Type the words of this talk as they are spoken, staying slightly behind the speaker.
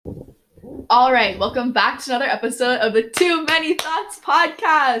All right, welcome back to another episode of the Too Many Thoughts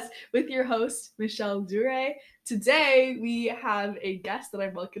podcast with your host, Michelle Dure. Today, we have a guest that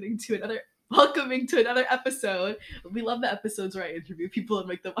I'm welcoming to another episode. We love the episodes where I interview people and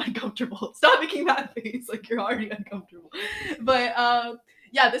make them uncomfortable. Stop making that face like you're already uncomfortable. But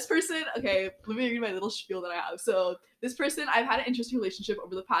this person, okay, let me read my little spiel that I have. So this person, I've had an interesting relationship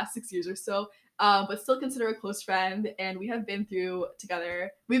over the past 6 years or so. But still consider a close friend, and we've been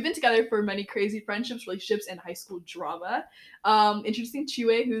together for many crazy friendships, relationships, and high school drama. Introducing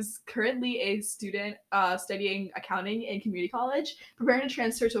Chue, who's currently a student studying accounting in community college, preparing to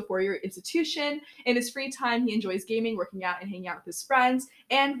transfer to a 4-year institution. In his free time, he enjoys gaming, working out, and hanging out with his friends,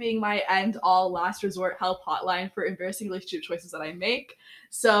 and being my end-all last resort help hotline for embarrassing relationship choices that I make.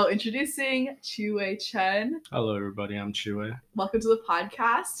 So introducing Wei Chen. Hello, everybody. I'm Chue. Welcome to the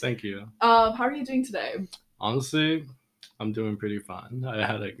podcast. Thank you. How are you doing today? Honestly, I'm doing pretty fine. I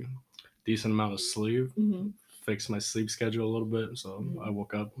had a decent amount of sleep, fixed my sleep schedule a little bit, so I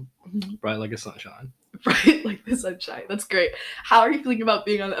woke up bright like a sunshine. Bright like the sunshine. That's great. How are you feeling about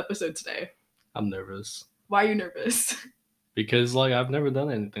being on the episode today? I'm nervous. Why are you nervous? Because I've never done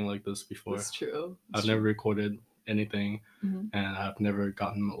anything like this before. That's true. I've never recorded anything, and I've never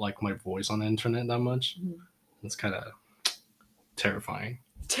gotten my voice on the internet that much. It's kind of terrifying.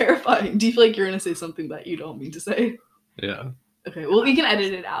 Terrifying. Do you feel like you're gonna say something that you don't mean to say? Yeah. Okay, well, we can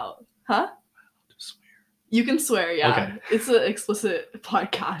edit it out. Huh? Just swear. You can swear, yeah. Okay. It's an explicit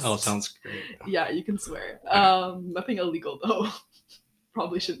podcast. Oh, sounds great. Yeah, you can swear. Nothing illegal though.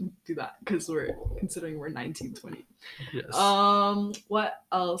 Probably shouldn't do that because we're 19, 20. Yes. What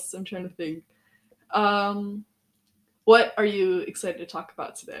else? I'm trying to think. What are you excited to talk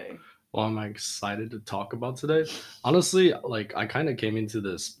about today? What am I excited to talk about today? Honestly, I kind of came into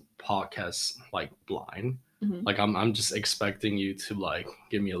this podcast blind. I'm just expecting you to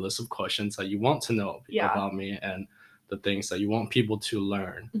give me a list of questions that you want to know about me and the things that you want people to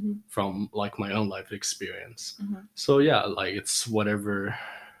learn from my own life experience. So yeah, it's whatever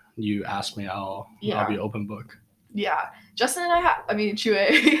you ask me, I'll be an open book. Yeah, Justin and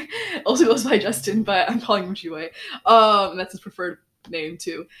Chue also goes by Justin, but I'm calling him Chue. That's his preferred name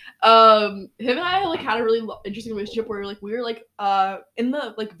too. Him and I had a really interesting relationship where we were in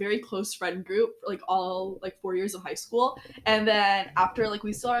the very close friend group for all 4 years of high school, and then after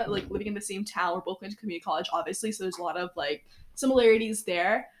we started living in the same town. We're both went to community college, obviously, so there's a lot of similarities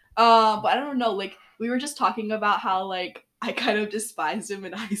there. But I don't know, we were just talking about how I kind of despised him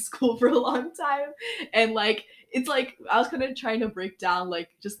in high school for a long time, and it's I was kind of trying to break down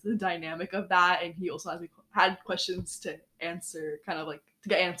just the dynamic of that, and he also had questions to answer, kind of to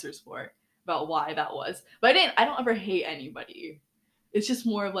get answers for about why that was. But I don't ever hate anybody. It's just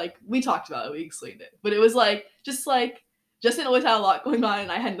more of we talked about it, we explained it. But it was Justin always had a lot going on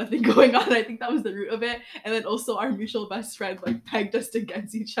and I had nothing going on. I think that was the root of it. And then also our mutual best friend pegged us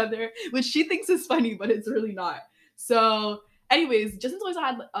against each other, which she thinks is funny, but it's really not. So anyways, Justin's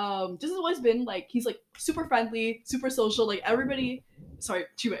always been he's super friendly, super social, everybody. Sorry,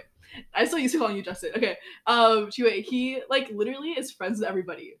 Chue. I still used to calling you Justin. Okay. Chue, he literally is friends with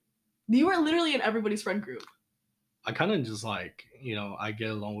everybody. You are literally in everybody's friend group. I kind of just I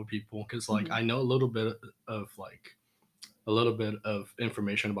get along with people because I know a little bit of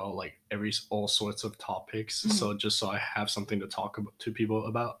information about all sorts of topics. So just so I have something to talk to people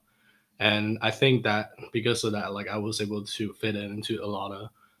about. And I think that because of that, I was able to fit into a lot of,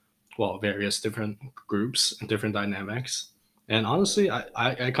 various different groups and different dynamics. And honestly,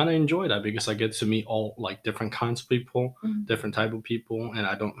 I kind of enjoy that because I get to meet all different kinds of people, different type of people. And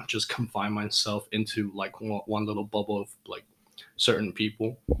I don't just confine myself into one little bubble of certain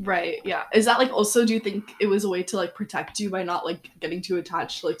people. Right. Yeah. Is that also, do you think it was a way to protect you by not getting too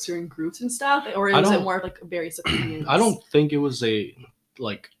attached to certain groups and stuff? Or is it more of various opinions? I don't think it was a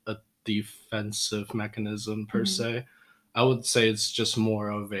defensive mechanism per se. I would say it's just more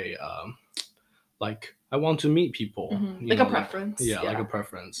of a I want to meet people, a preference. Like a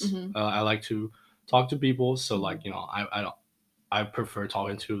preference. I like to talk to people, so I prefer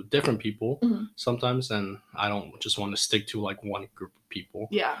talking to different people sometimes, and I don't just want to stick to one group of people.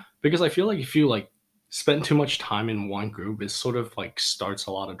 Yeah, because I feel if you spend too much time in one group, it sort of starts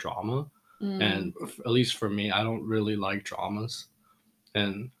a lot of drama, and at least for me, I don't really like dramas.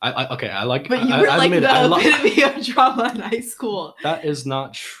 And I like. But you were the epitome of drama in high school. That is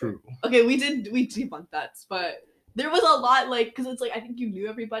not true. Okay, we debunked that, but there was a lot because it's I think you knew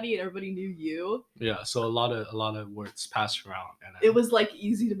everybody and everybody knew you. Yeah, so a lot of words passed around, and it was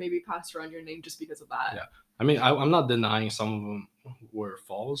easy to maybe pass around your name just because of that. Yeah, I mean, I'm not denying some of them were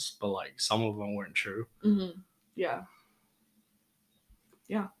false, but some of them weren't true. Yeah.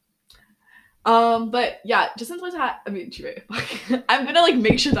 Yeah. But yeah, just since I mean, Chue. I'm gonna like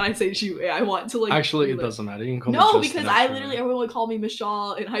make sure that I say Chue. I want to like Actually, it really doesn't matter. You can call me no, Justin because or I literally Chue. everyone would call me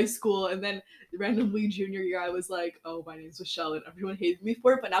Michelle in high school, and then randomly junior year I was like, oh, my name's Michelle, and everyone hated me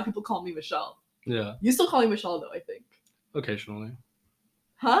for it. But now people call me Michelle. Yeah, You still call me Michelle though, I think. occasionally.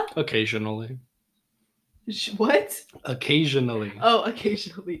 Huh? Occasionally. What? Occasionally. Oh,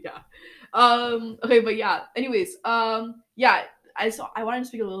 occasionally, yeah. Okay, but yeah. Anyways, yeah. I wanted to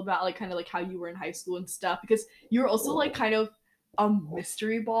speak a little about like kind of like how you were in high school and stuff because you were also like kind of a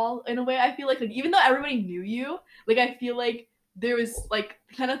mystery ball in a way. I feel like even though everybody knew you, like I feel like there was like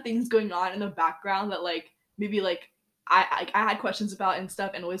kind of things going on in the background that like maybe like I had questions about and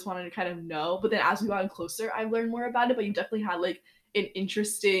stuff and always wanted to kind of know. But then as we got closer, I learned more about it. But you definitely had like an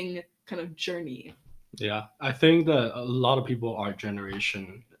interesting kind of journey. Yeah, I think that a lot of people our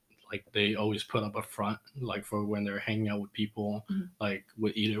generation, like they always put up a front, like for when they're hanging out with people, Mhm. like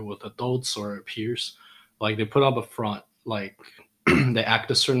with either with adults or peers, like they put up a front, like they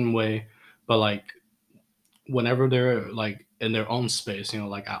act a certain way, but like whenever they're like in their own space,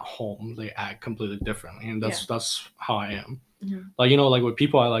 like at home, they act completely differently, and Yeah. that's how I am. Mhm. Like like with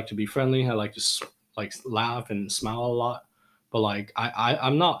people, I like to be friendly. I like to like laugh and smile a lot, but like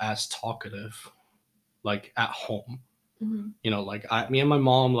I'm not as talkative like at home. Mhm. Like me and my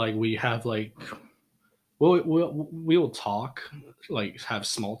mom, like we have like we'll talk, like have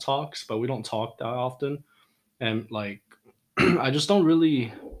small talks, but we don't talk that often. And like I just don't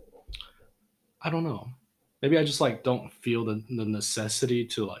really, I don't know. Maybe I just like don't feel the necessity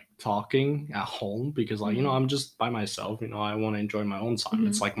to like talking at home because like Mhm. I'm just by myself. I want to enjoy my own time.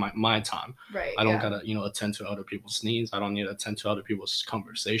 It's Mhm. like my time. Right. I don't Yeah. gotta attend to other people's needs. I don't need to attend to other people's Yeah.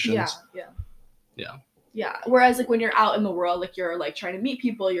 conversations. Yeah. Yeah. Yeah. Whereas like when you're out in the world, like you're like trying to meet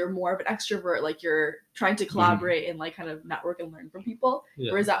people, you're more of an extrovert. Like you're trying to Hmm. collaborate and like kind of network and learn from people.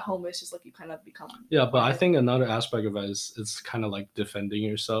 Yeah. Whereas at home, it's just like you kind of become Yeah, but I quiet. think another aspect of it is it's kind of like defending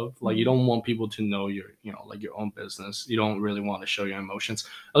yourself. Like you Mhm. don't want people to know like your own business. You don't really want to show your emotions.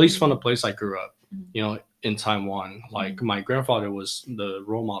 At least from the Mhm. place I grew up, Mhm. in Taiwan. Like Mhm. my grandfather was the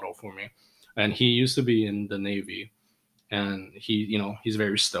role model for me, and he used to be in the Navy, and he's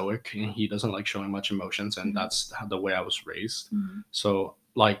very stoic and he doesn't like showing much emotions, and Mhm. that's the way I was raised. Mhm. So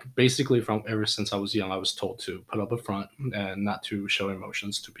like basically from ever since I was young, I was told to put up a front and not to show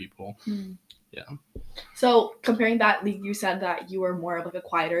emotions to people. Mhm. Yeah. So comparing that, like you said that you were more of like a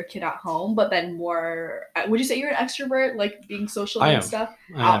quieter kid at home, but then more. Would you say you're an extrovert, like being social I and am. stuff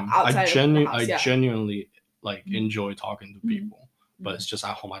I am. outside of the I house? Yeah. genuinely like Mhm. enjoy talking to Mhm. people, but Mhm. it's just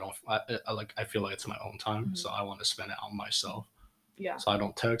at home. I don't. I feel like it's my own time, so Mhm. I want to spend it on myself. Yeah. So I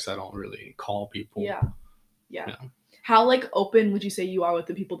don't text. I don't really call people. Yeah. Yeah. Yeah. How like open would you say you are with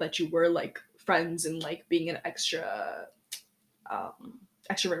the people that you were like friends and like being an um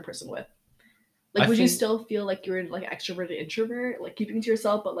extroverted person with? I Like would you think. still feel like you're like extroverted introvert, like keeping to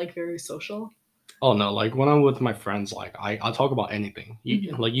yourself but like very social? Oh no! Like when I'm with my friends, like I talk about anything.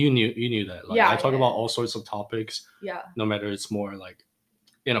 Mhm. Like you knew that. Like I Yeah, talk about yeah, all sorts of topics, yeah. no matter it's more like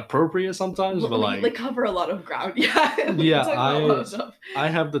inappropriate sometimes, but Like like cover a lot of ground. Yeah. Like yeah, talk about a lot of stuff. I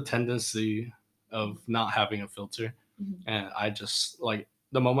have the tendency of not having a filter, Mhm. and I just like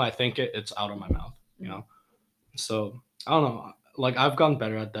the moment I think it, it's out of my Mhm. mouth. Mhm. So I don't know. Like I've gotten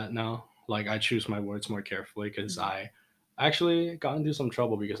better at that now. Like I choose my words more carefully because Mhm. I actually got into some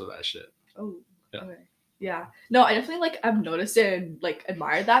trouble because of that shit. Oh, Yeah. okay. Yeah. No, I definitely like I've noticed it and like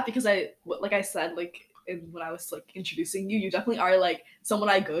admired that because like I said like when I was like introducing you, you definitely are like someone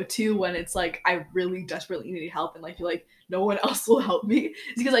I go to when it's like I really desperately need help and I feel like no one else will help me.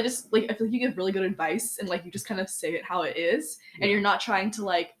 It's because I just like I feel like you give really good advice and like you just kind of say it how it is and Yeah. you're not trying to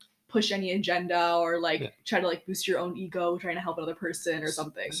like push any agenda or like Yeah. try to like boost your own ego trying to help another person or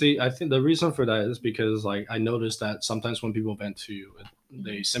something. See, I think the reason for that is because like I noticed that sometimes when people vent to you,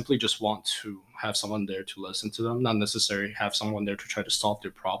 they Mhm. simply just want to have someone there to listen to them, not necessarily have someone there to try to solve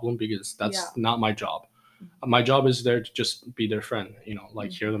their problem because Yeah. that's not my job. Mhm. My job is there to just be their friend,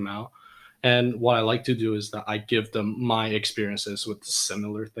 like Mhm. hear them out. And what I like to do is that I give them my experiences with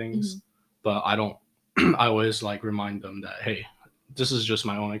similar things, Mhm. but I don't I always like remind them that hey, this is just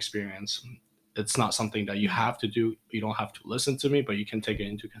my own experience. It's not something that you Mhm. have to do. You don't have to listen to me, but you can take it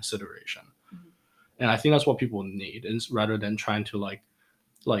into consideration. Mhm. And I think that's what people need, is rather than trying to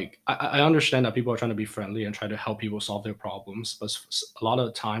I understand that people are trying to be friendly and try to help people solve their problems, but a lot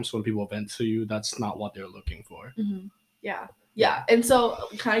of times when people vent to you, that's not what they're looking for. Mm-hmm. Yeah. Yeah. Yeah. And so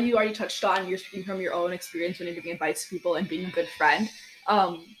kind of you already touched on you're speaking from your own experience when you're giving advice to people and being a good friend.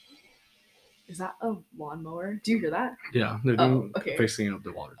 Um, is that a lawnmower? Do you hear that? Yeah, they're Oh, doing okay. fixing up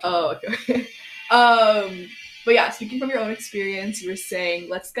the water Oh, tower. okay. Okay. But yeah, speaking from your own experience, you were saying,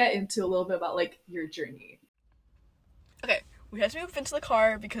 let's get into a little bit about like your journey. Okay, we had to move into the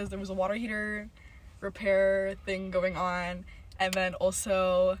car because there was a water heater repair thing going on, and then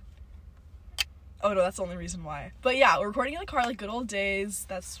also, oh no, that's the only reason why. But yeah, we're recording in the car like good old days.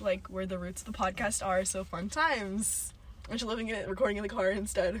 That's like where the roots of the podcast are, so fun times. Aren't you living in it, recording in the car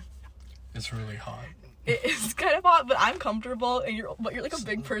instead? It's really hot. It is kind of hot, but I'm comfortable, and you're like a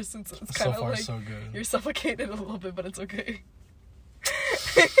big person, so it's kind of like so good. You're suffocated a little bit, but it's okay.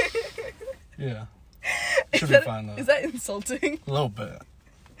 Yeah. Should be fine though. Is that insulting? A little bit.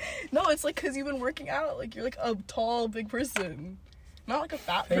 No, it's like because you've been working out. Like you're like a tall, big person, not like a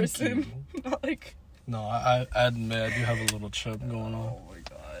fat person. Not like. No, I admit I do have a little chip going on. Oh my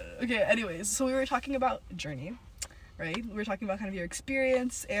god. Okay. Anyways, so we were talking about journey, right? We were talking about kind of your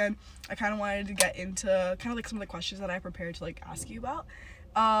experience, and I kind of wanted to get into kind of like some of the questions that I prepared to like ask you about.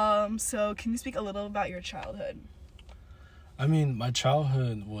 So can you speak a little about your childhood? I mean, my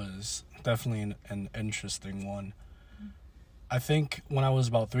childhood was definitely an interesting one. I think when I was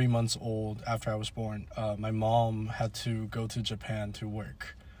about 3 months old, after I was born, my mom had to go to Japan to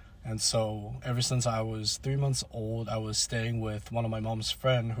work. And so ever since I was 3 months old, I was staying with one of my mom's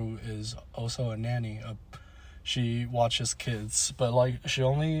friend who is also a nanny. She watches kids, but like she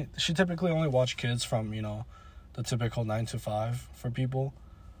typically only watch kids from, you know, the typical 9 to 5 for people.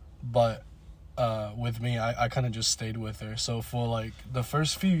 But with me, I kind of just stayed with her. So for like the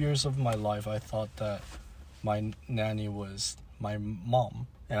first few years of my life, I thought that my nanny was my mom,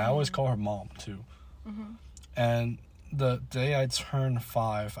 and I always call her mom too. Mm-hmm. And the day I turned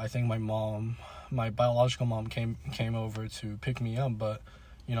 5, I think my biological mom came over to pick me up, but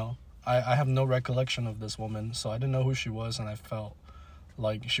you know, I have no recollection of this woman, so I didn't know who she was, and I felt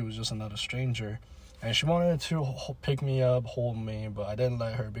like she was just another stranger. And she wanted to pick me up, hold me, but I didn't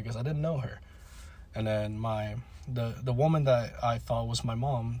let her because I didn't know her. And then the woman that I thought was my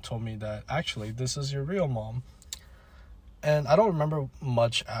mom told me that actually this is your real mom. And I don't remember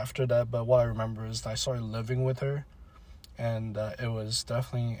much after that, but what I remember is that I started living with her, and it was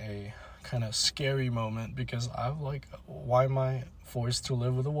definitely a kind of scary moment because I'm like, why am I forced to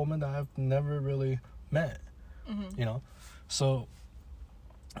live with a woman that I've never really met? Mm-hmm. You know? So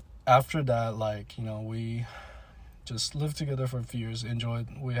after that, like, you know, we just lived together for a few years,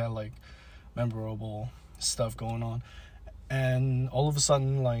 we had like memorable stuff going on. And all of a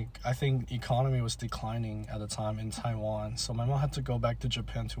sudden, like, I think economy was declining at the time in Taiwan. So my mom had to go back to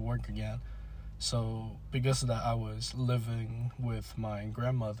Japan to work again. So because of that, I was living with my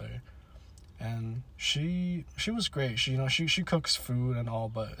grandmother. And she was great. She cooks food and all,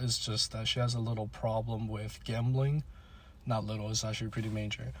 but it's just that she has a little problem with gambling. Not little, it's actually pretty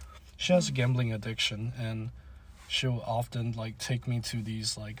major. She has a gambling addiction, and she'll often like take me to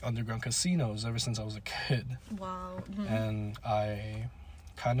these like underground casinos ever since I was a kid. Wow. Mm-hmm. And I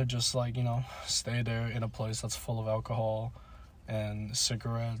kind of just like, you know, stay there in a place that's full of alcohol and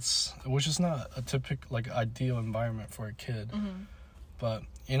cigarettes, which is not a typical like ideal environment for a kid. Mm-hmm. But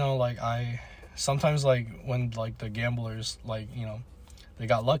you know, like I sometimes like when like the gamblers like, you know, they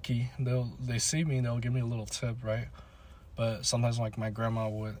got lucky, they see me and they'll give me a little tip, right? But sometimes like my grandma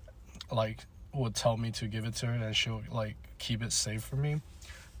would tell me to give it to her, and she'll like keep it safe for me.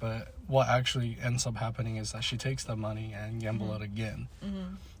 But what actually ends up happening is that she takes the money and gamble it again.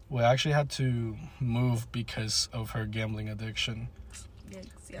 Mm-hmm. We actually had to move because of her gambling addiction. Yes,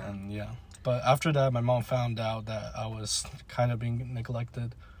 yeah. And yeah. But after that, my mom found out that I was kind of being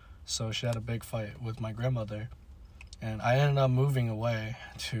neglected, so she had a big fight with my grandmother. And I ended up moving away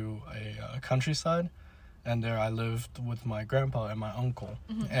to a countryside, and there I lived with my grandpa and my uncle.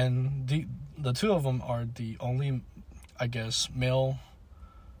 Mm-hmm. And the two of them are the only, I guess, male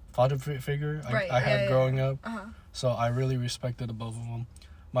father figure I had growing up. Uh-huh. So I really respected the both of them.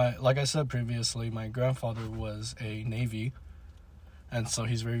 Like I said previously, my grandfather was a Navy, and so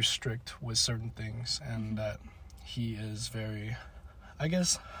he's very strict with certain things, and that he is very, I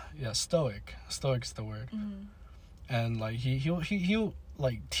guess, stoic. Stoic's the word. Mm-hmm. And like he'll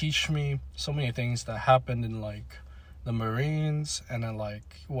like teach me so many things that happened in like the Marines, and then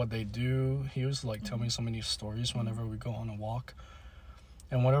like what they do. He used to like tell me so many stories whenever we go on a walk,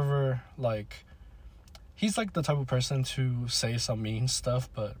 and whatever, like he's like the type of person to say some mean stuff,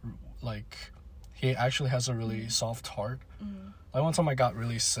 but like he actually has a really soft heart. Like one time I got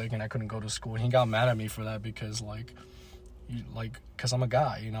really sick and I couldn't go to school, and he got mad at me for that because because I'm a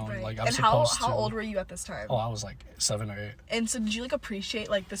guy, you know, right. Like I'm supposed to. How old were you at this time? Oh, I was like 7 or 8. And so did you like appreciate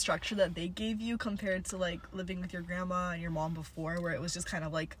like the structure that they gave you compared to like living with your grandma and your mom before, where it was just kind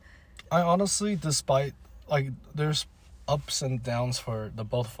of like? I honestly, despite like there's ups and downs for the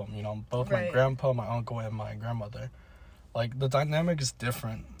both of them, you know, both my Right. grandpa, my uncle, and my grandmother. Like, the dynamic is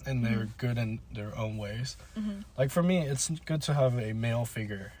different, and they're good in their own ways. Like, for me, it's good to have a male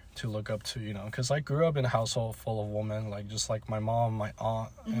figure to look up to, you know, because I grew up in a household full of women, like, just like my mom, my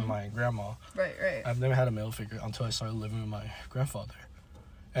aunt, and my grandma. Right. I've never had a male figure until I started living with my grandfather.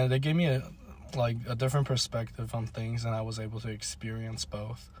 And they gave me a different perspective on things, and I was able to experience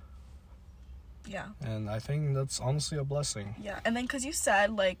both. Yeah. And I think that's honestly a blessing. Yeah, and then because you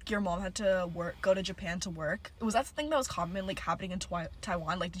said, like, your mom had to go to Japan to work, was that something that was common, like, happening in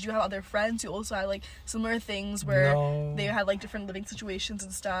Taiwan? Like, did you have other friends who also had, like, similar things where No. they had, like, different living situations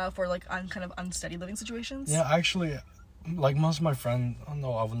and stuff, or, like, kind of unsteady living situations? Yeah, actually, like, most of my friends,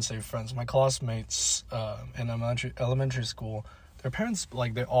 no, I wouldn't say friends, my classmates in elementary school, their parents,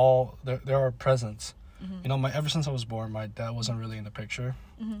 like, they are present. You know, ever since I was born, my dad wasn't really in the picture.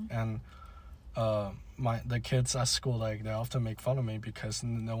 And the kids at school, like, they often make fun of me because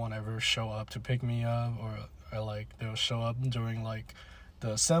no one ever show up to pick me up, or like, they'll show up during, like,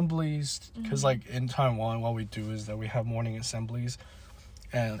 the assemblies, because like, in Taiwan, what we do is that we have morning assemblies,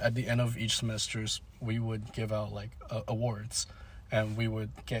 and at the end of each semesters we would give out, like, awards, and we would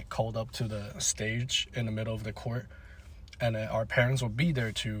get called up to the stage in the middle of the court, and our parents would be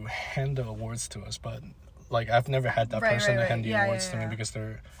there to hand the awards to us. But, like, I've never had that person to hand the awards to me because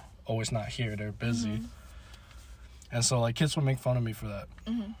they're always not here, they're busy. And so, like, kids would make fun of me for that.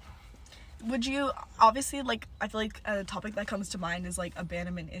 Would you, obviously, like, I feel like a topic that comes to mind is, like,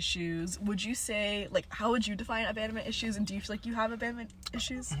 abandonment issues. Would you say, like, how would you define abandonment issues, and do you feel like you have abandonment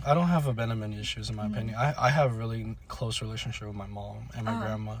issues? I don't have abandonment issues, in my opinion. I have a really close relationship with my mom and my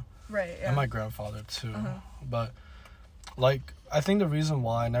grandma. Right, yeah. And my grandfather too. But, like, I think the reason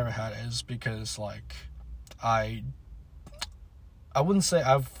why I never had it is because, like, I wouldn't say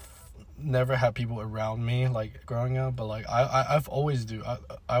I've never had people around me, like, growing up, but, like, I've always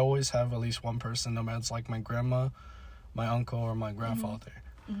I always have at least one person, no matter it's, like, my grandma, my uncle, or my grandfather.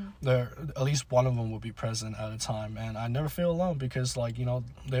 There, at least one of them will be present at a time, and I never feel alone because, like, you know,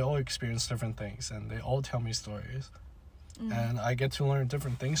 they all experience different things, and they all tell me stories, and I get to learn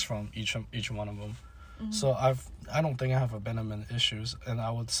different things from each one of them. So I don't think I have abandonment issues, and I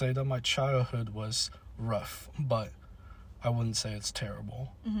would say that my childhood was rough, but I wouldn't say it's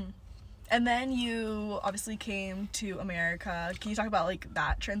terrible. And then you obviously came to America. Can you talk about, like,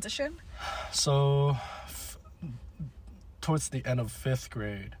 that transition? So, towards the end of 5th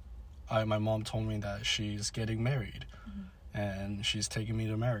grade, my mom told me that she's getting married, and she's taking me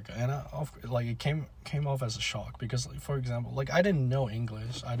to America. And it came off as a shock because, like, for example, like, I didn't know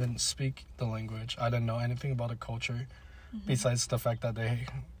English, I didn't speak the language, I didn't know anything about the culture, besides the fact that they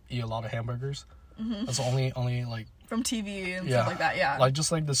eat a lot of hamburgers. That's only like From TV and stuff like that, yeah. like,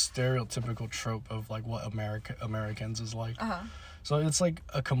 just like the stereotypical trope of, like, what Americans is like. So it's like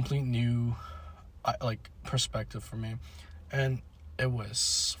a complete new like perspective for me, and it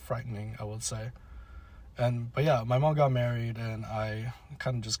was frightening, I would say. But yeah, my mom got married, and I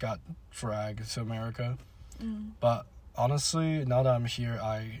kind of just got dragged to America. But honestly, now that I'm here,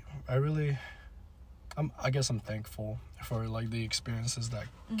 I guess I'm thankful for, like, the experiences that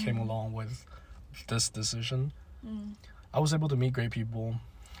came along with this decision. I was able to meet great people.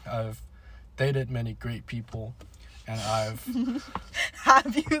 I've dated many great people, and I've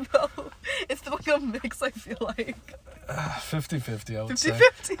Have you, though? It's like a mix, I feel like. 50-50, I would say.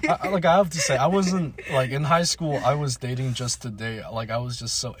 50-50. Like, I have to say, I wasn't, like, in high school, I was dating just to date. Like, I was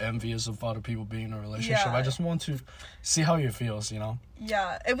just so envious of other people being in a relationship. Yeah. I just want to see how it feels, you know?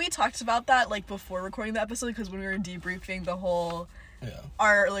 Yeah, and we talked about that, like, before recording the episode, because when we were debriefing the whole, Yeah.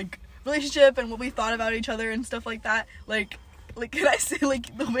 our, like, relationship and what we thought about each other and stuff like that, like, can I say,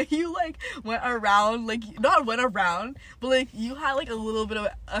 like, the way you, like, went around, like, not went around, but, like, you had, like, a little bit of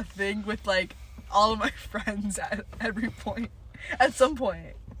a thing with, like, all of my friends at some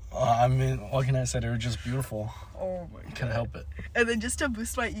point. I mean, what can I say? They were just beautiful. Oh my god. Can't help it. And then just to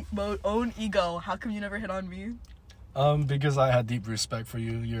boost my own ego, how come you never hit on me? Because I had deep respect for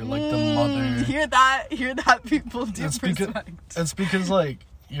you. You're, like, the mother. Hear that, people, deep respect. It's because, like,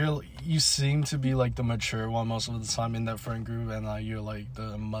 you seem to be, like, the mature one most of the time in that friend group, and you're, like,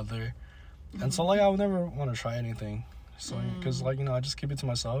 the mother. And so, like, I would never want to try anything. So, because, like, you know, I just keep it to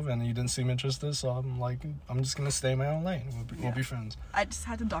myself, and you didn't seem interested, so I'm like, I'm just gonna stay in my own lane. We'll be friends. I just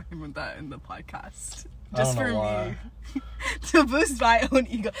had to document that in the podcast. I Just don't for know why. me. To boost my own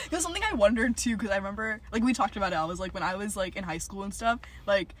ego. It was something I wondered, too, because I remember, like, we talked about it. I was, like, when I was, like, in high school and stuff,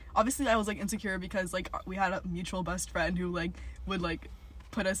 like, obviously I was, like, insecure because, like, we had a mutual best friend who, like, would, like,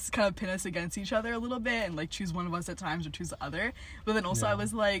 put us, kind of pin us against each other a little bit and like choose one of us at times or choose the other. But then also I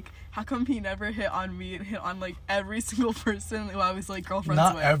was like, how come he never hit on me and hit on like every single person who I was like girlfriends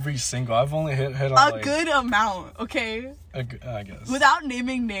Not with? every single. I've only hit on a like, good amount, okay? I guess. Without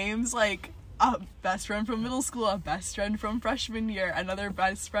naming names, like a best friend from middle school, a best friend from freshman year, another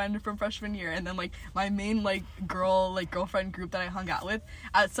best friend from freshman year, and then like my main like girlfriend group that I hung out with.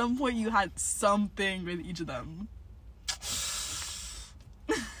 At some point you had something with each of them.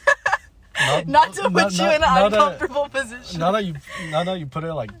 Not to put you in an uncomfortable position. Now that you put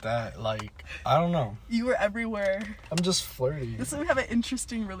it like that, like, I don't know. You were everywhere. I'm just flirty. This is why we have an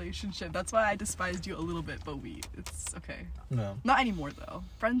interesting relationship. That's why I despised you a little bit, but it's okay. No. Not anymore though.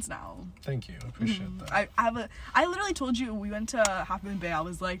 Friends now. Thank you. I appreciate that. I literally told you we went to Half Moon Bay. I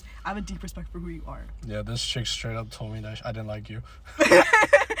was like, I have a deep respect for who you are. Yeah, this chick straight up told me that I didn't like you.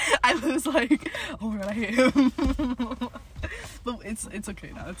 I was like, oh my god, I hate him. But it's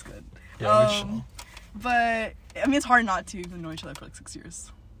okay now. It's good. Yeah, but I mean, it's hard not to. We've known each other for like 6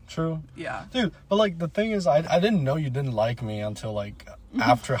 years. True. Yeah. Dude, but like the thing is, I didn't know you didn't like me until like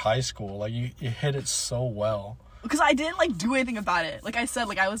after high school. Like you hit it so well. Because I didn't like do anything about it. Like I said,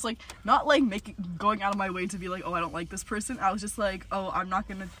 like I was like not like going out of my way to be like, oh, I don't like this person. I was just like, oh, I'm not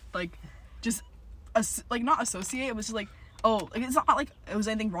gonna like just not associate. It was just like, oh, like it's not like it was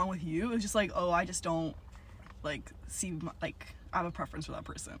anything wrong with you. It was just like, oh, I just don't like see like I have a preference for that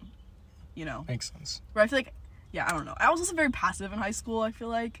person. You know? Makes sense. But I feel like, yeah, I don't know. I was also very passive in high school, I feel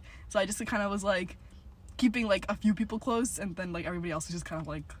like. So I just kind of was like keeping like a few people close, and then like everybody else was just kind of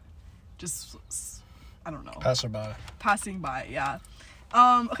like just, I don't know. Passing by, yeah.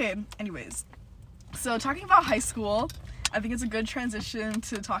 Okay, anyways. So talking about high school, I think it's a good transition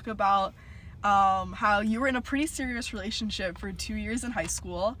to talk about how you were in a pretty serious relationship for 2 years in high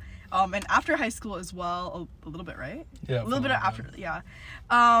school. And after high school as well, a little bit, right? Yeah. A little bit after, yeah.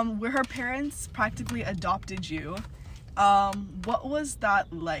 Where her parents practically adopted you. What was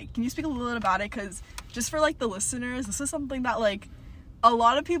that like? Can you speak a little bit about it? Because just for like the listeners, this is something that like a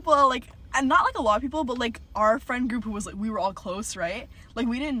lot of people like, and not like a lot of people, but like our friend group who was like, we were all close, right? Like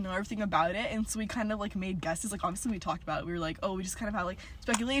we didn't know everything about it, and so we kind of like made guesses. Like obviously we talked about it. We were like, oh, we just kind of had like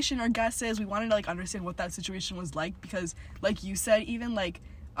speculation or guesses. We wanted to like understand what that situation was like, because like you said, even like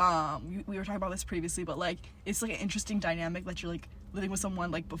we were talking about this previously, but like it's like an interesting dynamic that you're like living with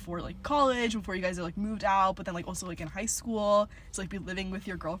someone like before like college, before you guys are like moved out, but then like also like in high school, so like be living with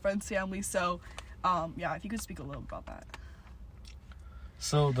your girlfriend's family. So yeah, if you could speak a little about that.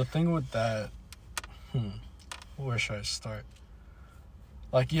 So the thing with that, where should I start?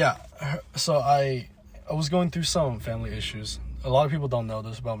 Like, yeah, so I was going through some family issues. A lot of people don't know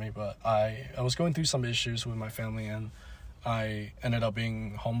this about me, but I was going through some issues with my family, and I ended up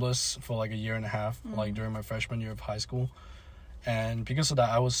being homeless for like a year and a half, like during my freshman year of high school. And because of that,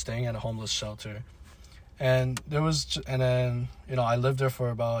 I was staying at a homeless shelter. And then, you know, I lived there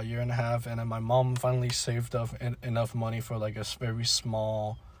for about a year and a half, and then my mom finally saved up enough money for like a very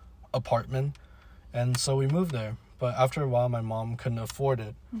small apartment. And so we moved there. But after a while, my mom couldn't afford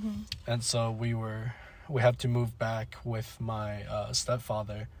it. And so we had to move back with my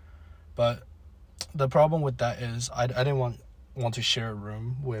stepfather. But the problem with that is I didn't want to share a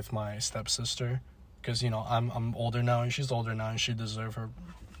room with my stepsister, because, you know, I'm older now and she's older now, and she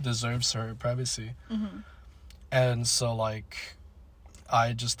deserves her privacy. And so like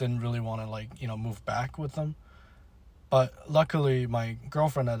I just didn't really want to like, you know, move back with them. But luckily my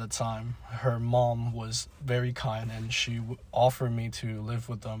girlfriend at the time, her mom was very kind, and she offered me to live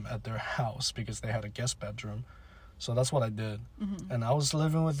with them at their house because they had a guest bedroom. So that's what I did. And I was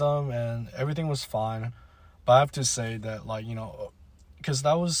living with them and everything was fine. But I have to say that, like, you know, because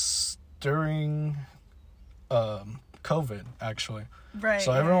that was during COVID, actually. Right.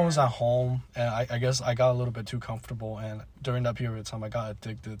 So everyone was at home, and I guess I got a little bit too comfortable, and during that period of time I got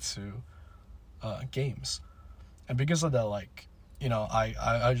addicted to games. And because of that, like, you know,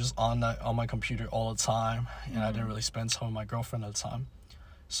 I just on my computer all the time, and I didn't really spend time with my girlfriend at the time.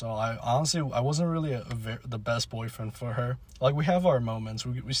 So I wasn't really the best boyfriend for her. Like, we have our moments.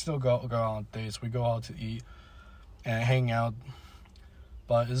 We still go on dates. We go out to eat and hang out.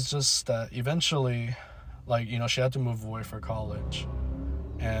 But it's just that eventually, like, you know, she had to move away for college.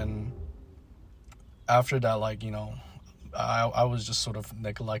 And after that, like, you know, I was just sort of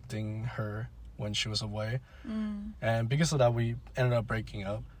neglecting her when she was away. And because of that, we ended up breaking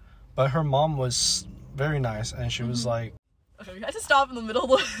up. But her mom was very nice, and she was like, okay, we had to stop in the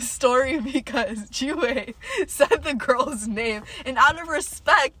middle of the story because Jiwei said the girl's name, and out of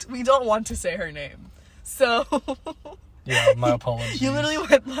respect, we don't want to say her name. So yeah, my apologies. You literally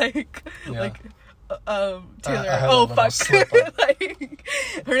went like Taylor. I had a Oh little fuck. slip up. Like,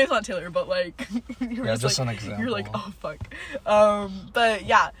 her name's not Taylor, but like, you were Yeah, just like, an example. You're like, oh fuck. But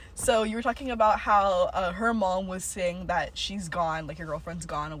yeah. So you were talking about how her mom was saying that she's gone, like your girlfriend's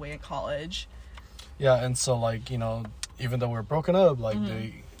gone away at college. Yeah, and so like, you know, even though we're broken up, like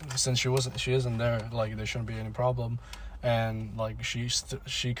since she isn't there, like there shouldn't be any problem, and like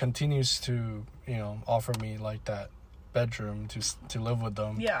she continues to, you know, offer me like that bedroom to live with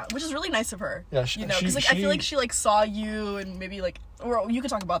them. Yeah, which is really nice of her. Yeah, you know, because like I feel like she like saw you and maybe like, or you could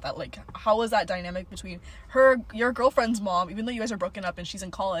talk about that. Like, how was that dynamic between your girlfriend's mom, even though you guys are broken up and she's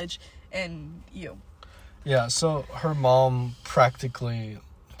in college, and you? Yeah, so her mom practically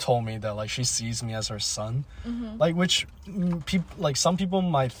told me that like she sees me as her son, like which like some people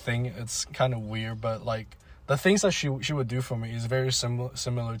might think it's kind of weird, but like the things that she would do for me is very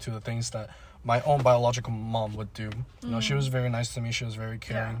similar to the things that my own biological mom would do. You know, she was very nice to me. She was very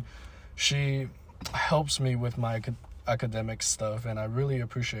caring. Yeah. She helps me with my academic stuff, and I really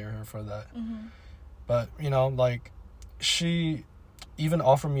appreciate her for that. But you know, like she even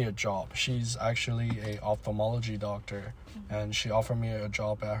offered me a job. She's actually a ophthalmology doctor, and she offered me a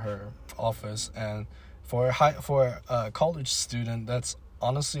job at her office. And for a college student, that's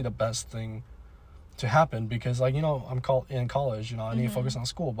honestly the best thing to happen, because like, you know, I'm in college, you know, I need to focus on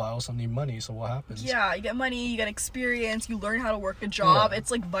school, but I also need money. So what happens? Yeah, you get money, you get experience, you learn how to work a job. Yeah. It's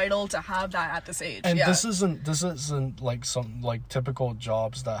like vital to have that at this age. And yeah. this isn't like some like typical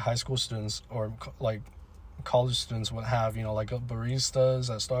jobs that high school students or like college students would have, you know, like baristas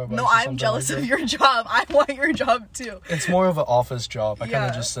at Starbucks. No, I'm jealous of your job. I want your job too. It's more of an office job. I kind Yeah.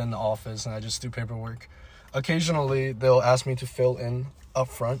 of just sit in the office and I just do paperwork. Occasionally they'll ask me to fill in up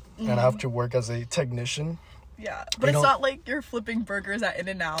front, and I have to work as a technician. Yeah, but it's not like you're flipping burgers at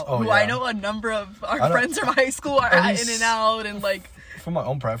In-N-Out, Oh, who yeah. I know a number of our friends from high school are at least- In-N-Out, and like, For my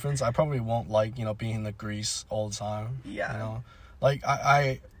own preference, I probably won't like, you know, being in the grease all the time. Yeah. You know, like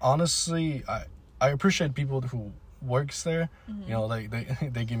I honestly I appreciate people who works there. You know,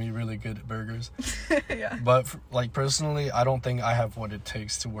 they give me really good burgers. yeah. But like personally, I don't think I have what it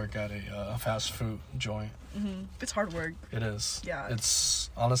takes to work at a fast food joint. It's hard work. It is. Yeah. It's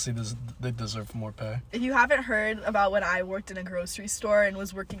honestly they deserve more pay. If you haven't heard about when I worked in a grocery store and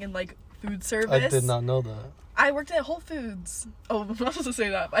was working in like food service, I did not know that. I worked at Whole Foods. Oh, I'm not supposed to say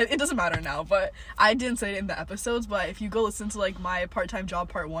that. It doesn't matter now, but I didn't say it in the episodes. But if you go listen to like my part-time job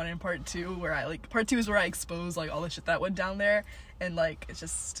part 1 and part 2, where I like part 2 is where I expose like all the shit that went down there, and like it's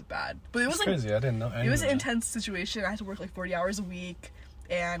just bad. But it was It's like crazy. I didn't know. it was an intense situation. I had to work like 40 hours a week,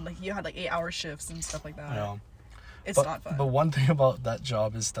 and like you had like 8-hour shifts and stuff like that. Yeah. It's But, not fun. but one thing about that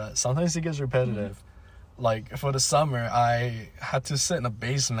job is that sometimes it gets repetitive. Like for the summer, I had to sit in a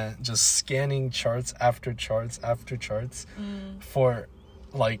basement just scanning charts after charts after charts for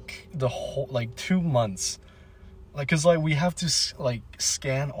like the whole like 2 months. Like, cause like we have to like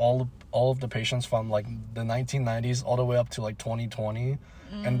scan all of the patients from like the 1990s all the way up to like 2020,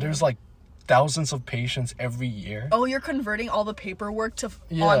 and there's like thousands of patients every year. Oh, you're converting all the paperwork to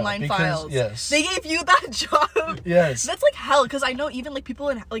Yeah, online because- files. yes. They gave you that job. Yes. That's like hell, because I know even like people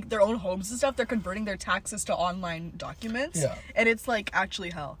in like their own homes and stuff, they're converting their taxes to online documents. Yeah. And it's like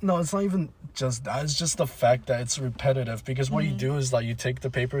actually hell. No, it's not even just that. It's just the fact that it's repetitive, because what you do is like you take the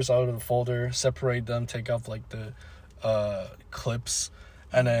papers out of the folder, separate them, take off like the clips,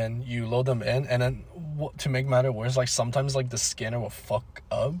 and then you load them in, and then to make matter worse, like sometimes like the scanner will fuck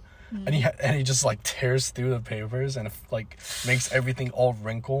up. And he just like tears through the papers and like makes everything all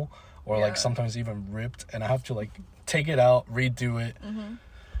wrinkle or Yeah. like sometimes even ripped, and I have to like take it out, redo it.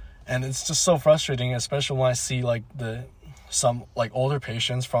 And it's just so frustrating, especially when I see like some like older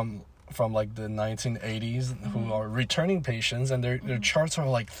patients from like the 1980s who are returning patients, and their charts are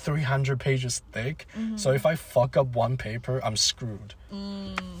like 300 pages thick. So if I fuck up one paper, I'm screwed.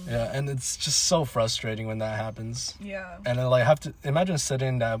 Yeah, and it's just so frustrating when that happens. Yeah. And then like have to imagine sitting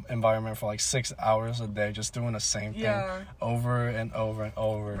in that environment for like 6 hours a day just doing the same thing Yeah. over and over and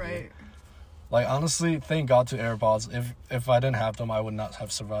over. Right. Like honestly, thank God to AirPods. If I didn't have them, I would not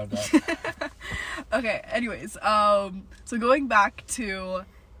have survived that. Okay, anyways, so going back to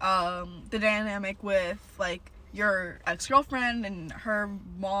the dynamic with like your ex-girlfriend and her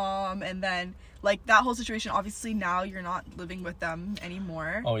mom, and then like that whole situation, obviously now you're not living with them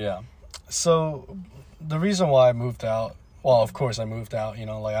anymore. Oh yeah. So the reason why I moved out, well, of course I moved out, you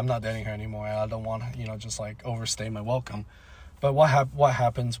know, like I'm not dating her anymore. I don't want to, you know, just like overstay my welcome. But what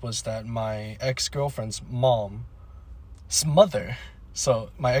happens was that my ex-girlfriend's mother, so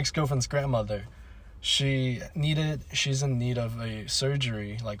my ex-girlfriend's grandmother, she's in need of a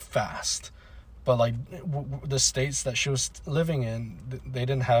surgery like fast, but like the states that she was living in, they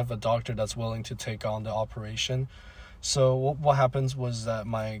didn't have a doctor that's willing to take on the operation. So what happens was that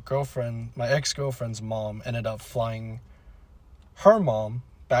my ex-girlfriend's mom ended up flying her mom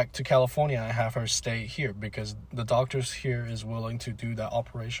back to California and have her stay here because the doctors here is willing to do that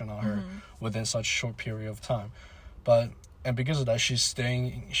operation on her within such a short period of time. And because of that,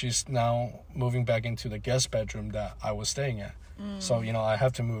 she's now moving back into the guest bedroom that I was staying at. So, you know, I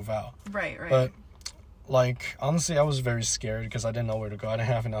have to move out. Right. But, like, honestly, I was very scared because I didn't know where to go. I didn't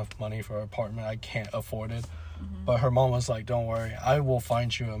have enough money for an apartment. I can't afford it. But her mom was like, don't worry, I will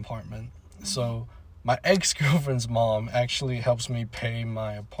find you an apartment. So my ex-girlfriend's mom actually helps me pay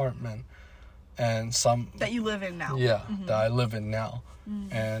my apartment. And that you live in now. Yeah, that I live in now.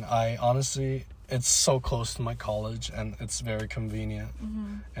 And I honestly, it's so close to my college and it's very convenient.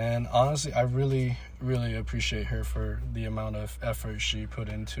 And honestly, I really, really appreciate her for the amount of effort she put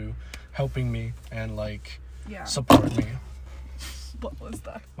into helping me and like support me. What was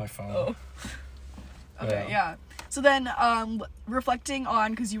that? My phone. Oh. Okay, yeah. So then, reflecting on,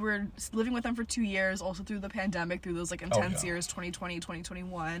 because you were living with them for 2 years, also through the pandemic, through those, like, intense years, 2020,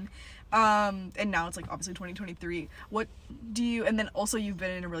 2021, and now it's, like, obviously 2023, and then also you've been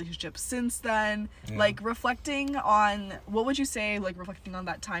in a relationship since then, like, reflecting on, what would you say, like, reflecting on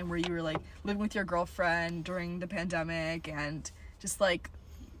that time where you were, like, living with your girlfriend during the pandemic, and just, like,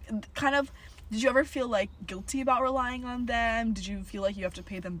 kind of, did you ever feel, like, guilty about relying on them? Did you feel like you have to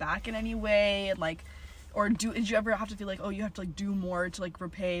pay them back in any way, and, like, or did you ever have to feel like, oh, you have to, like, do more to, like,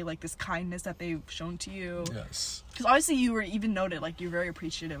 repay, like, this kindness that they've shown to you? Yes. Because obviously you were even noted, like, you're very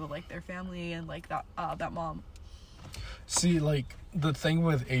appreciative of, like, their family and, like, that mom. See, like, the thing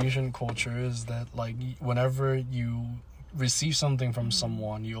with Asian culture is that, like, whenever you receive something from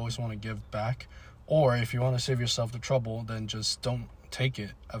someone, you always want to give back. Or if you want to save yourself the trouble, then just don't take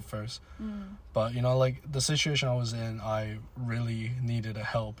it at first. But, you know, like, the situation I was in, I really needed a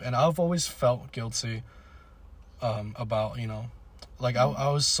help. And I've always felt guilty about, you know, like, I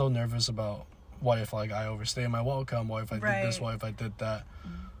was so nervous about what if, like, I overstayed my welcome, what if I did this, what if I did that.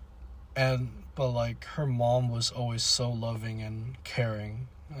 But, like, her mom was always so loving and caring,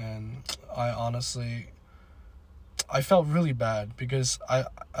 and I honestly, I felt really bad because I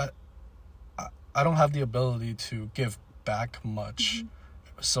don't have the ability to give back much,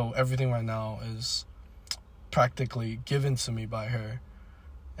 so everything right now is practically given to me by her.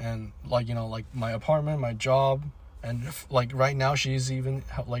 And, like, you know, like, my apartment, my job, and, like, right now she's even,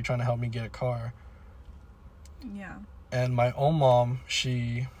 like, trying to help me get a car. Yeah. And my own mom,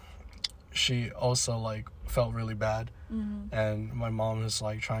 she also, like, felt really bad. And my mom is,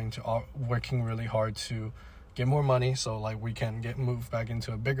 like, working really hard to get more money so, like, we can moved back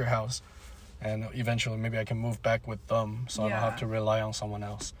into a bigger house. And eventually maybe I can move back with them so I don't have to rely on someone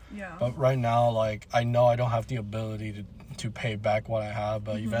else. Yeah. But right now, like, I know I don't have the ability to pay back what I have,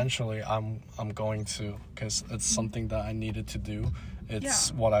 but eventually I'm going to, because it's something that I needed to do.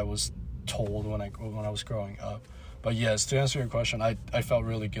 It's what I was told when I was growing up. But yes, to answer your question, I felt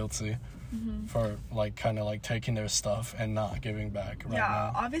really guilty for, like, kind of, like, taking their stuff and not giving back right now.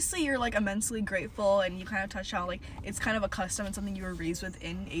 Yeah, obviously you're, like, immensely grateful, and you kind of touched on, like, it's kind of a custom and something you were raised with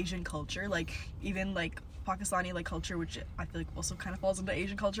in Asian culture, like, even, like, Pakistani, like, culture, which I feel like also kind of falls into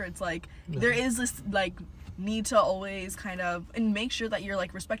Asian culture. It's like there is this, like, need to always kind of and make sure that you're,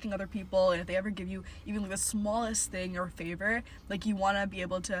 like, respecting other people, and if they ever give you even, like, the smallest thing or favor, like, you want to be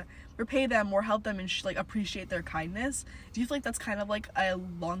able to repay them or help them and like appreciate their kindness. Do you feel like that's kind of like a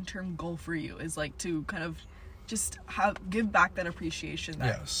long-term goal for you, is like to kind of just give back that appreciation?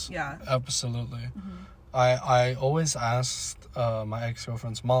 Yes. Yeah, absolutely. I always asked my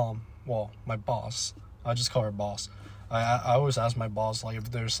ex-girlfriend's mom, well, my boss, I just call her boss, I always ask my boss, like, if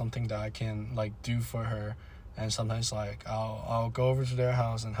there's something that I can, like, do for her. And sometimes, like, I'll go over to their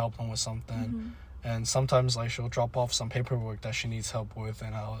house and help them with something. And sometimes, like, she'll drop off some paperwork that she needs help with,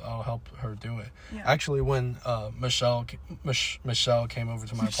 and I'll help her do it. Actually, when Michelle came over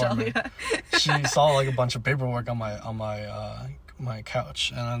to my apartment, she saw, like, a bunch of paperwork on my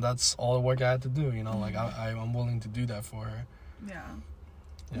couch, and that's all the work I had to do. You know, like, I'm willing to do that for her.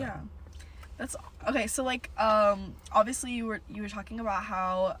 Yeah. That's okay. So, like, obviously you were talking about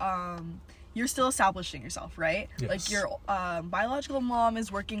how you're still establishing yourself, right? Yes. Like, your biological mom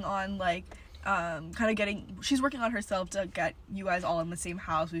is working on, like, she's working on herself to get you guys all in the same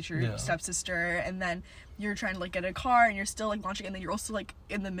house with your stepsister, and then you're trying to, like, get a car, and you're still, like, launching, and then you're also, like,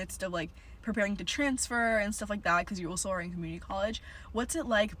 in the midst of, like, preparing to transfer and stuff like that, because you also are in community college. What's it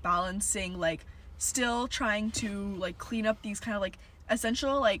like balancing, like, still trying to, like, clean up these kind of, like,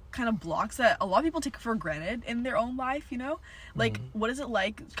 essential, like, kind of blocks that a lot of people take for granted in their own life, you know? Like, what is it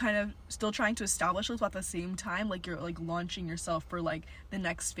like kind of still trying to establish those, but at the same time, like, you're, like, launching yourself for, like, the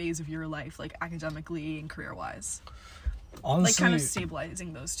next phase of your life, like, academically and career-wise? Honestly, like, kind of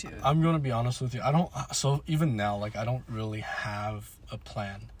stabilizing those two. I'm gonna be honest with you. So even now, like, I don't really have a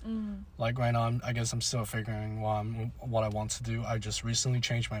plan. Like, right now, I guess I'm still figuring what I want to do. I just recently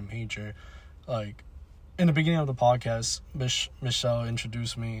changed my major. Like, in the beginning of the podcast, Michelle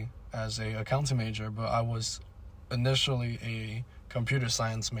introduced me as a accounting major, but I was initially a computer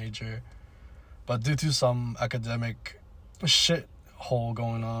science major. But due to some academic shit hole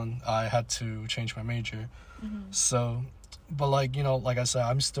going on, I had to change my major. So, but, like, you know, like I said,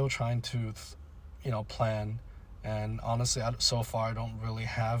 I'm still trying to, you know, plan. And honestly, so far, I don't really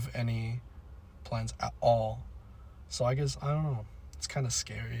have any plans at all. So I guess, I don't know. It's kind of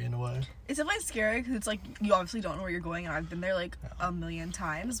scary in a way. It's definitely scary because it's like, you obviously don't know where you're going, and I've been there like a million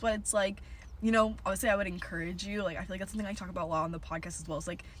times, but it's like, you know, obviously I would encourage you, like, I feel like that's something I talk about a lot on the podcast as well. It's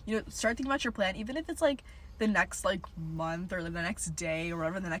like, you know, start thinking about your plan, even if it's like the next like month or the next day or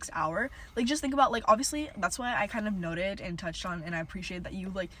whatever, the next hour. Like, just think about, like, obviously that's why I kind of noted and touched on, and I appreciate that you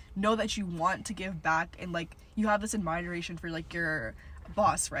like know that you want to give back, and like you have this admiration for like your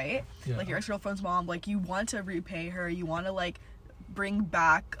boss, right? Like your ex-girlfriend's mom, like you want to repay her, you want to like bring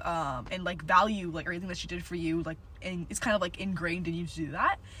back and like value like everything that she did for you, like, and it's kind of like ingrained in you to do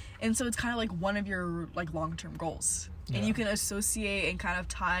that, and so it's kind of like one of your like long-term goals, and you can associate and kind of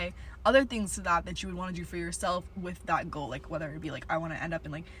tie other things to that you would want to do for yourself with that goal, like whether it be like I want to end up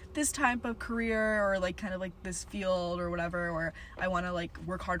in like this type of career, or like kind of like this field or whatever, or I want to like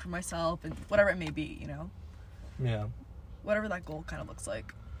work hard for myself, and whatever it may be, you know, whatever that goal kind of looks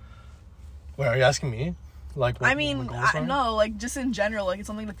like. Wait, are you asking me? Like, I mean, no, like, just in general, like, it's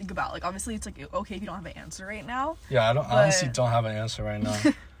something to think about. Like, obviously, it's, like, okay if you don't have an answer right now. Yeah, I honestly don't have an answer right now.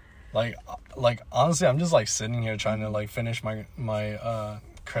 like, honestly, I'm just, like, sitting here trying to, like, finish my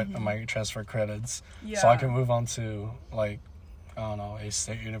transfer credits. So I can move on to, like, I don't know, a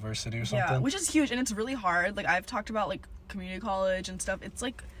state university or something. Yeah, which is huge, and it's really hard. Like, I've talked about, like, community college and stuff. It's,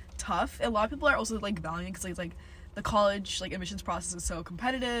 like, tough. A lot of people are also, like, valuing it because, like, it's, like, the college, like, admissions process is so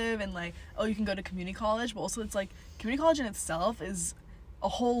competitive, and, like, oh, you can go to community college, but also it's, like, community college in itself is a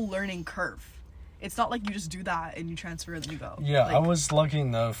whole learning curve. It's not like you just do that and you transfer and then you go. Yeah, like, I was lucky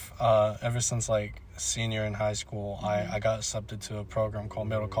enough, ever since, like, senior in high school, I got accepted to a program called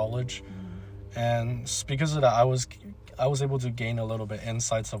middle college, and because of that, I was able to gain a little bit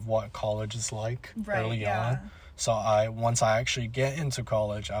insights of what college is like early on. So once I actually get into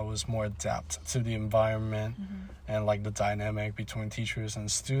college, I was more adept to the environment and like the dynamic between teachers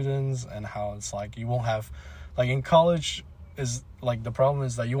and students, and how it's like you won't have, like, in college is like the problem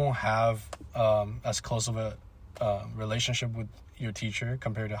is that you won't have as close of a relationship with your teacher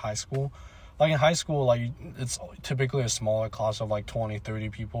compared to high school. Like in high school, like it's typically a smaller class of like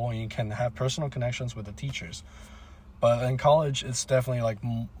 20-30 people, and you can have personal connections with the teachers. But in college, it's definitely like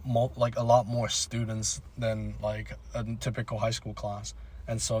like a lot more students than like a typical high school class,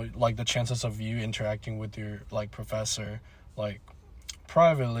 and so like the chances of you interacting with your like professor like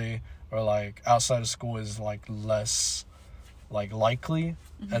privately or like outside of school is like less like likely,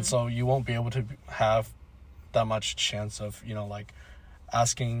 and so you won't be able to have that much chance of, you know, like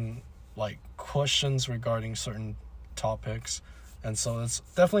asking like questions regarding certain topics. And so it's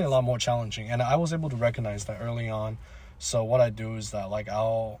definitely a lot more challenging. And I was able to recognize that early on. So what I do is that, like,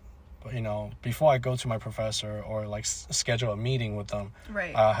 I'll, you know, before I go to my professor or, like, schedule a meeting with them,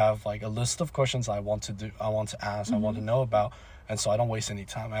 I'll have, like, a list of questions I want to ask, I want to know about. And so I don't waste any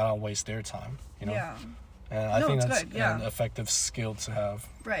time. I don't waste their time, you know? Yeah. And I think that's an effective skill to have.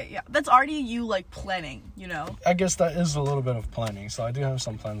 Right, yeah. That's already you, like, planning, you know? I guess that is a little bit of planning. So I do have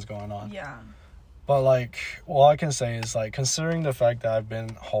some plans going on. Yeah. But, like, all I can say is, like, considering the fact that I've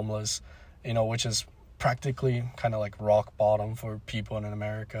been homeless, you know, which is practically kind of like rock bottom for people in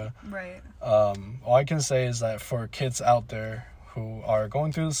America. Right. All I can say is that for kids out there who are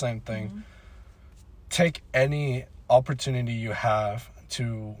going through the same thing, take any opportunity you have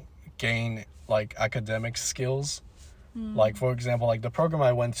to gain, like, academic skills. Like, for example, like, the program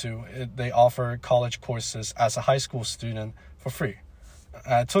I went to, they offer college courses as a high school student for free.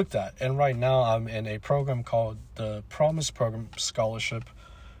 I took that, and right now I'm in a program called the Promise Program Scholarship,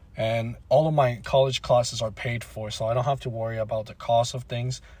 and all of my college classes are paid for, so I don't have to worry about the cost of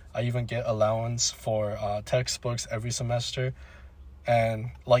things. I even get allowance for textbooks every semester,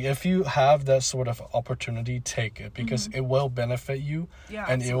 and, like, if you have that sort of opportunity, take it, because it will benefit you,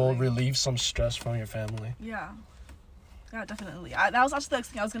 and it will relieve some stress from your family. Yeah, definitely. That was actually the next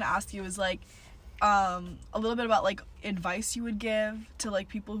thing I was going to ask you is, like, a little bit about like advice you would give to like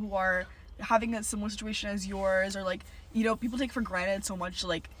people who are having a similar situation as yours, or like, you know, people take for granted so much,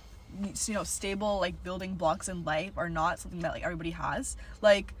 like, you know, stable like building blocks in life are not something that like everybody has.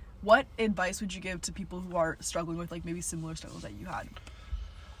 Like, what advice would you give to people who are struggling with like maybe similar struggles that you had?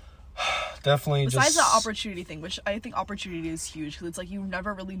 Definitely. Besides the opportunity thing, which I think opportunity is huge, because it's like you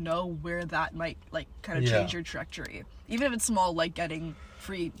never really know where that might like kind of change your trajectory, even if it's small, like getting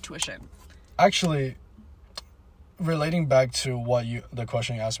free tuition. Actually, relating back to the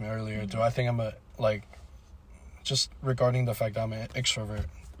question you asked me earlier, do I think I'm just regarding the fact that I'm an extrovert,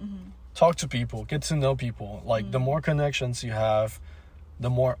 talk to people, get to know people. Like, the more connections you have, the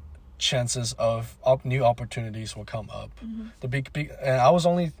more chances of new opportunities will come up. The big and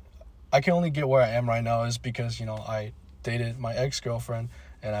I can only get where I am right now is because, you know, I dated my ex-girlfriend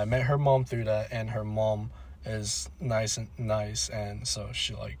and I met her mom through that, and her mom is nice, and so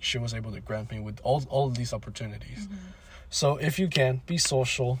she was able to grant me with all of these opportunities. So if you can, be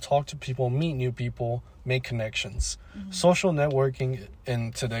social, talk to people, meet new people, make connections. Social networking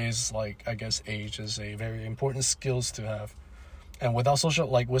in today's, like, I guess, age is a very important skills to have. And with social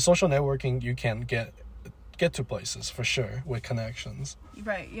networking, you can get to places for sure with connections.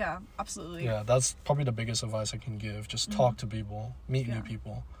 Right, yeah, absolutely. Yeah, that's probably the biggest advice I can give. Just talk to people, meet new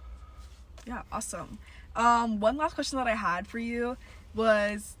people. Yeah, awesome. One last question that I had for you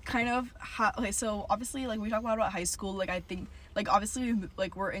was kind of so obviously, like, we talked a lot about high school. Like, I think, like, obviously,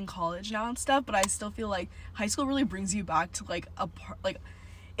 like, we're in college now and stuff, but I still feel like high school really brings you back to like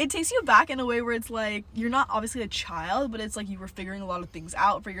it takes you back in a way where it's like you're not obviously a child, but it's like you were figuring a lot of things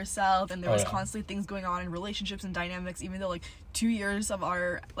out for yourself, and there was constantly things going on in relationships and dynamics, even though like 2 years of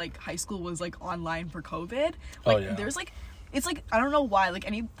our like high school was like online for COVID. Like, there's like, it's like, I don't know why, like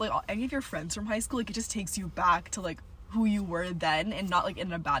any of your friends from high school, like, it just takes you back to like who you were then, and not like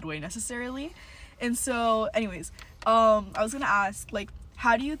in a bad way necessarily. And so anyways, I was gonna ask, like,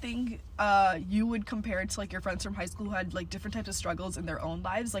 how do you think you would compare it to like your friends from high school who had like different types of struggles in their own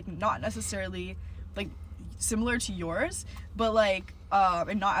lives, like not necessarily like similar to yours, but like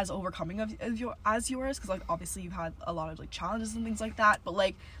and not as overcoming as yours, because like obviously you've had a lot of like challenges and things like that, but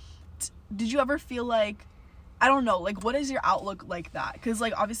like did you ever feel like, I don't know, like, what is your outlook like that? Because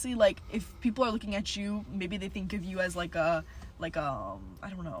like obviously, like, if people are looking at you, maybe they think of you as like a I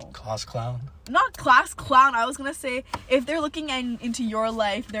don't know, class clown. Not class clown. I was gonna say, if they're looking into your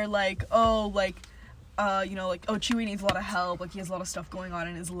life, they're like, oh, like, you know, like, oh, Chewy needs a lot of help, like, he has a lot of stuff going on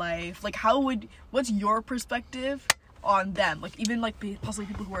in his life. Like, what's your perspective on them? Like, even like possibly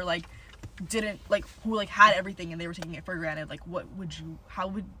people who are like who like had everything and they were taking it for granted. Like, what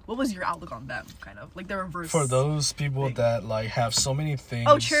was your outlook on them? Kind of like the reverse. For those people that like have so many things.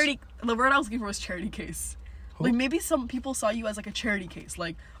 Oh, charity. The word I was looking for was charity case. Like, maybe some people saw you as like a charity case,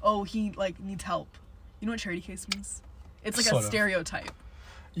 like, oh, he like needs help. You know what charity case means? It's like a stereotype.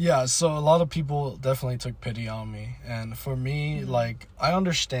 Yeah, so a lot of people definitely took pity on me, and for me, like, I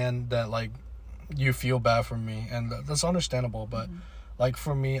understand that like you feel bad for me, and that's understandable, but like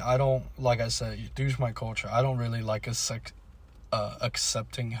for me, I don't, like I said, due to my culture, I don't really like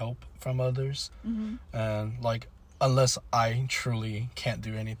accepting help from others, and like, unless I truly can't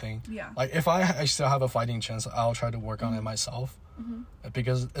do anything. Yeah. Like, if I still have a fighting chance, I'll try to work on it myself.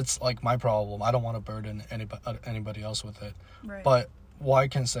 Because it's, like, my problem. I don't want to burden anybody else with it. Right. But what I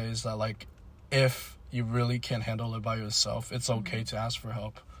can say is that, like, if you really can't handle it by yourself, it's okay to ask for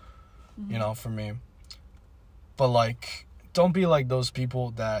help. You know, for me. But, like, don't be like those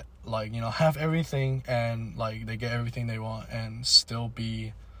people that, like, you know, have everything and, like, they get everything they want and still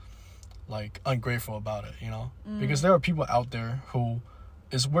be like ungrateful about it, you know, because there are people out there who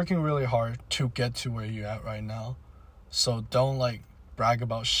is working really hard to get to where you're at right now. So don't like brag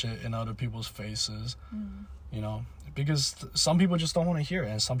about shit in other people's faces, you know, because some people just don't want to hear it,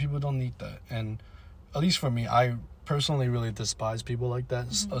 and some people don't need that. And at least for me, I personally really despise people like that,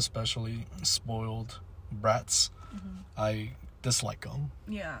 especially spoiled brats. I dislike them.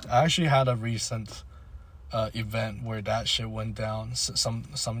 Yeah. I actually had a recent event where that shit went down,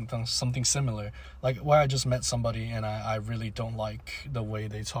 something similar, like where I just met somebody and I really don't like the way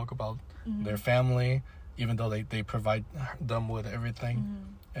they talk about their family, even though they provide them with everything,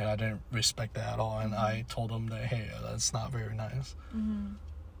 and I didn't respect that at all, and I told them that, hey, that's not very nice.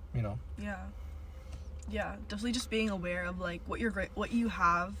 You know. Yeah, definitely just being aware of like what you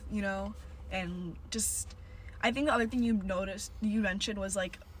have, you know, and just, I think the other thing you mentioned was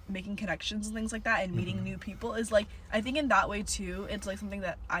like making connections and things like that and meeting new people is like, I think in that way too, it's like something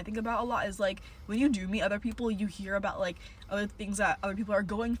that I think about a lot is like when you do meet other people, you hear about like other things that other people are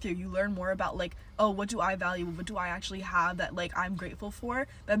going through. You learn more about like, oh, what do I value, what do I actually have that like I'm grateful for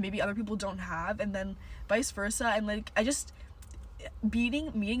that maybe other people don't have, and then vice versa. And like I just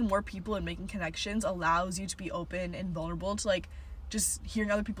meeting more people and making connections allows you to be open and vulnerable to like just hearing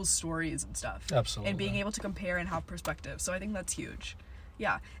other people's stories and stuff. Absolutely. And being able to compare and have perspective. So I think that's huge.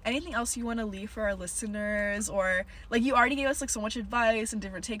 Yeah. Anything else you want to leave for our listeners? Or like you already gave us like so much advice and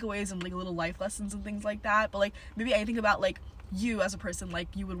different takeaways and like little life lessons and things like that, but like maybe anything about like you as a person like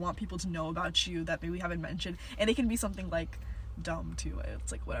you would want people to know about you that maybe we haven't mentioned. And it can be something like dumb too.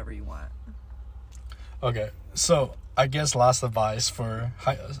 It's like whatever you want. Okay, so I guess last advice for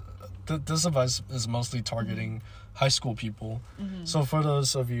this advice is mostly targeting high school people. So for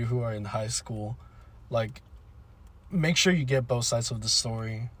those of you who are in high school, like make sure you get both sides of the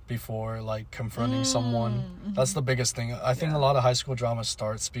story before like confronting someone. That's the biggest thing. I think a lot of high school drama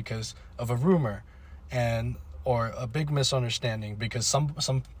starts because of a rumor or a big misunderstanding because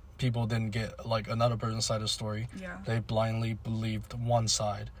some people didn't get like another person's side of the story. They blindly believed one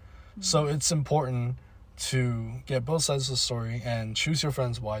side. So it's important to get both sides of the story and choose your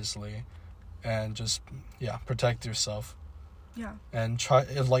friends wisely and just protect yourself. And try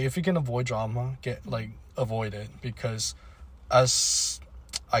if you can avoid drama, avoid it, because as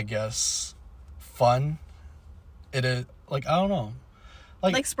I guess fun it is, like I don't know,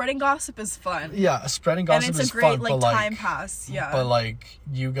 like spreading gossip is fun. Spreading gossip and is it's a great fun, like time pass. But like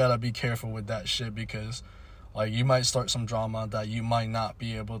you gotta be careful with that shit because like you might start some drama that you might not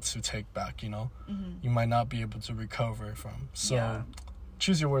be able to take back, you know? You might not be able to recover from. So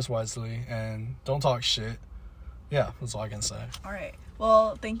choose your words wisely and don't talk shit. Yeah, that's all I can say. All right.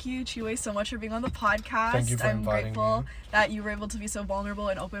 Well, thank you, Chiwei, so much for being on the podcast. Thank you for inviting grateful me. that you were able to be so vulnerable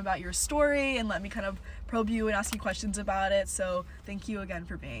and open about your story and let me kind of probe you and ask you questions about it. So thank you again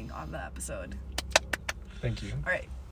for being on the episode. Thank you. All right.